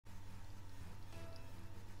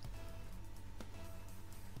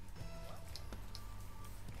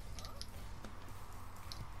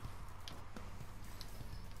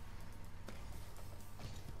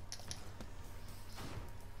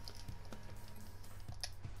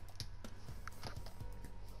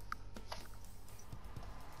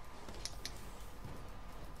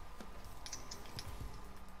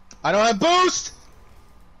I don't have boost!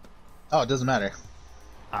 Oh, it doesn't matter.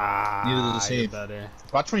 Ah, Neither does he. better.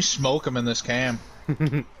 Watch me smoke him in this cam.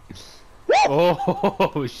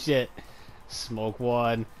 Oh shit! Smoke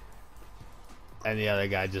one, and the other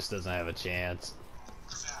guy just doesn't have a chance.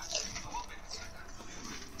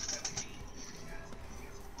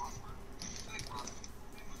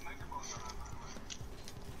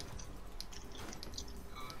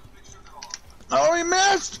 Oh, he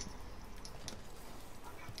missed!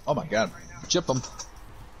 Oh my god. Chip him.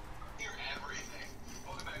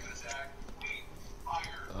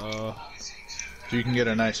 So you can get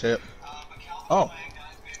a nice hit. Oh.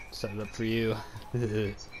 Set it up for you.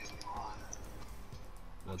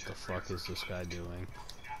 What the fuck is this guy doing?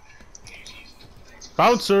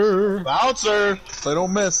 Bouncer! Bouncer! They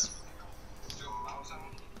don't miss.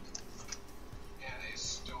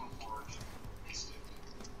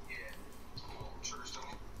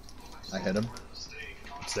 I hit him.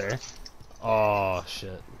 It's there. Oh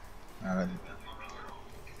shit.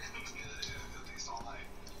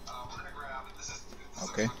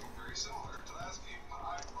 Okay.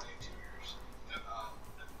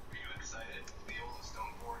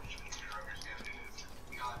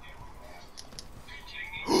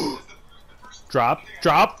 Drop.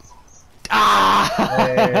 Drop. Ah!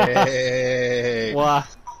 Hey. What?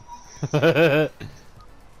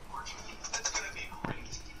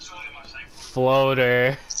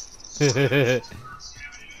 Floater.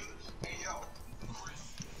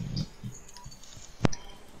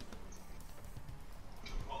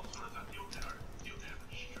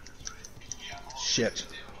 Shit.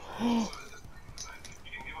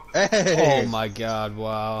 Hey. Oh my god,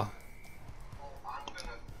 wow.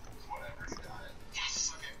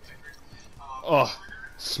 Oh,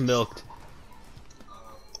 smilked.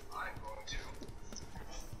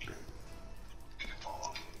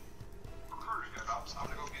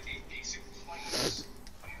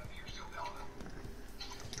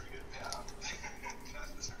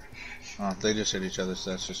 Oh, they just hit each other,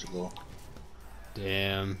 so that's just a goal.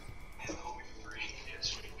 Damn.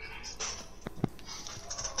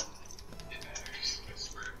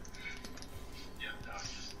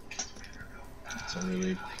 It's a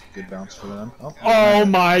really good bounce for them. Oh, Oh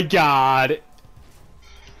my god.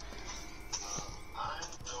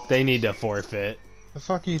 They need to forfeit. the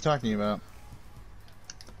fuck are you talking about?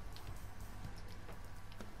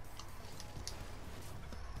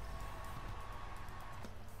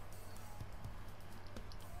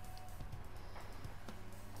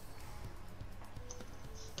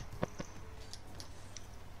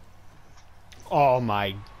 Oh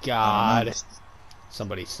my god.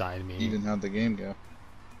 Somebody signed me. Even how'd the game go?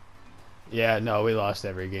 Yeah, no, we lost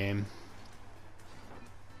every game.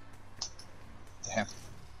 Damn.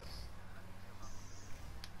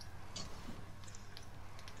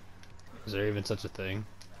 Is there even such a thing?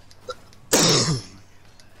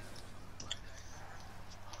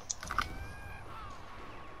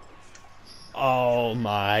 Oh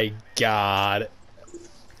my god.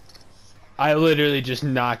 I literally just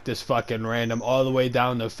knocked this fucking random all the way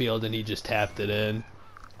down the field and he just tapped it in.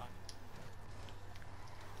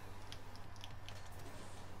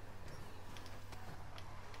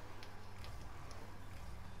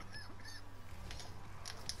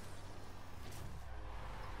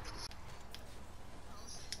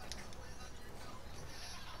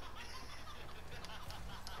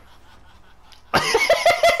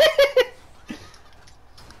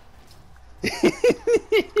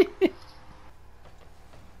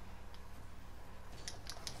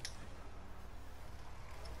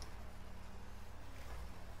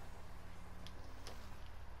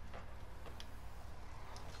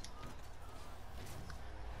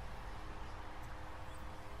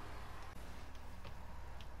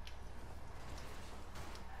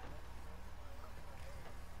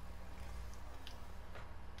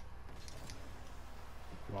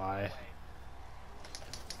 Why?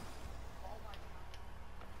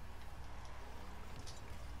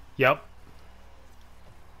 Yep.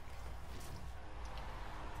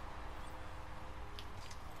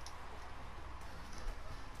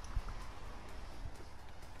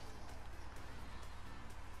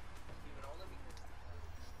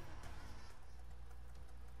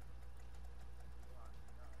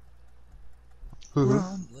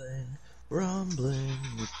 Rumbling, rumbling,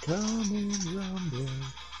 we're coming, rumbling,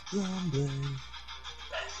 rumbling.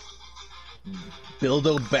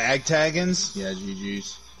 Bildo bag taggins? Yeah,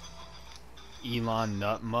 GG's. Elon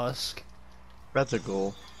Nut Musk. That's a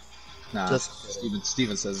goal. Nah, Just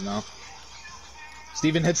Steven says no.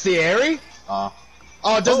 Steven hits the airy? Oh,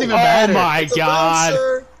 it doesn't even Oh matter. my It's a god.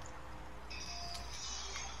 bouncer.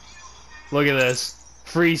 Look at this.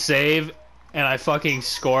 free save, and I fucking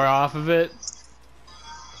score off of it.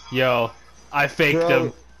 Yo, I faked Bro,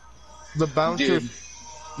 them. the bouncer, Dude.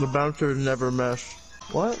 the bouncer never messed.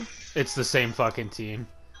 What? It's the same fucking team.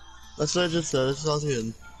 That's what I just said. It's all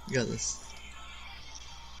good. You got this.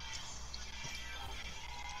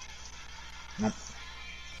 Nope.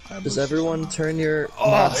 Does everyone turn your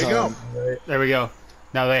Oh, mods there you go. on? Right? There we go.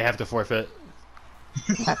 Now they have to forfeit.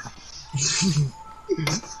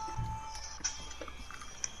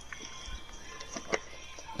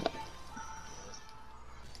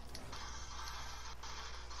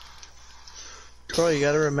 Troy, you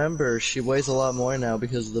gotta remember, she weighs a lot more now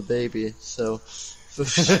because of the baby, so...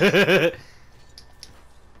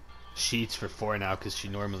 She eats for 4 now because she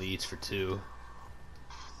normally eats for 2.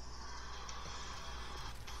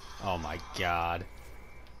 Oh my god.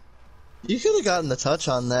 You could have gotten the touch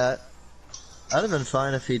on that. I'd have been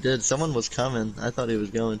fine if he did. Someone was coming. I thought he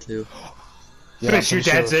was going to. Yeah, Finish your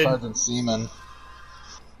dad's in. Sergeant Seaman.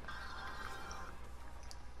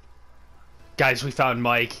 Guys, we found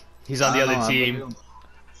Mike. He's on the other team.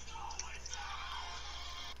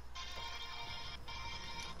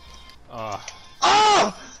 Oh!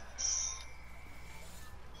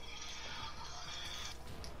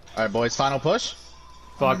 Alright, boys, final push? Oh,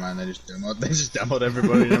 Fuck. never mind, they just demoed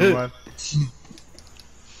everybody, never mind.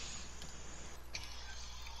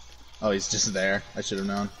 Oh, he's just there. I should have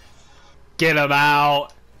known. Get him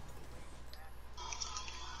out.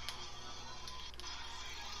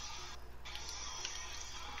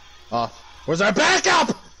 Oh, where's our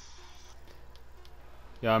backup?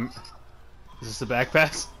 Yeah, is this the back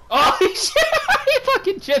pass? Oh, shit! He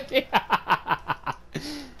fucking chipped me.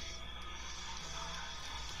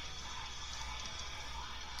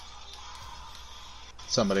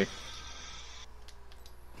 Somebody.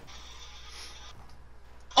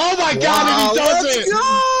 Oh my god, and he does Let's it!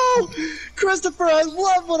 go! Christopher, I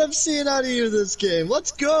love what I'm seeing out of you this game.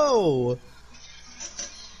 Let's go!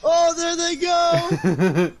 Oh, there they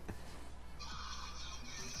go!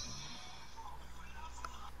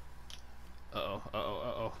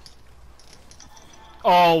 Uh-oh.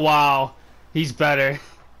 Oh, wow. He's better.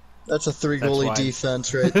 That's a 3 That's goalie why.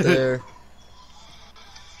 defense right there.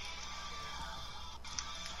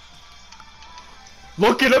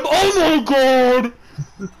 Look at him! Oh my god!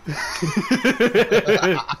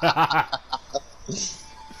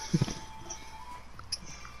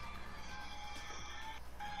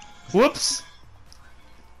 Whoops!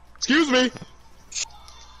 Excuse me!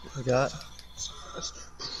 I got.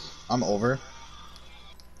 I'm over.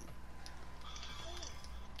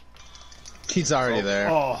 He's already there.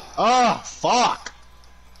 Oh. Oh, fuck!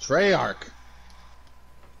 Treyarch.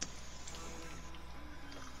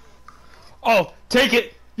 Oh, take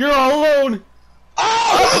it! You're all alone!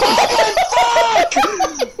 Oh, fuck!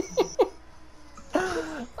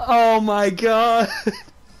 Oh my god!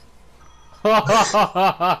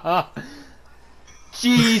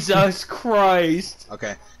 Jesus Christ!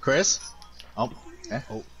 Okay, Chris? Oh, okay.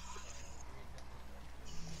 Oh.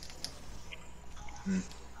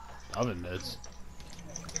 Oven mitts.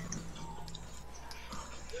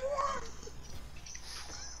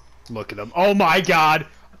 Look at him. Oh my god!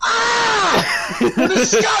 Ah! You're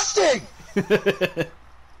disgusting!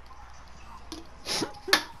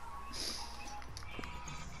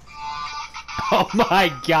 Oh my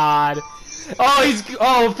god! Oh, he's.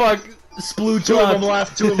 Oh fuck! Splooch Two of left. them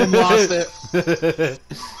left, two of them lost it.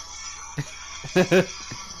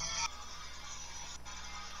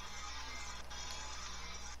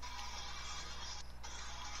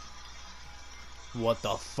 What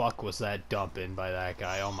the fuck was that dump in by that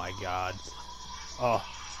guy? Oh my god. Oh.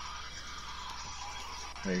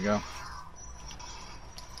 There you go.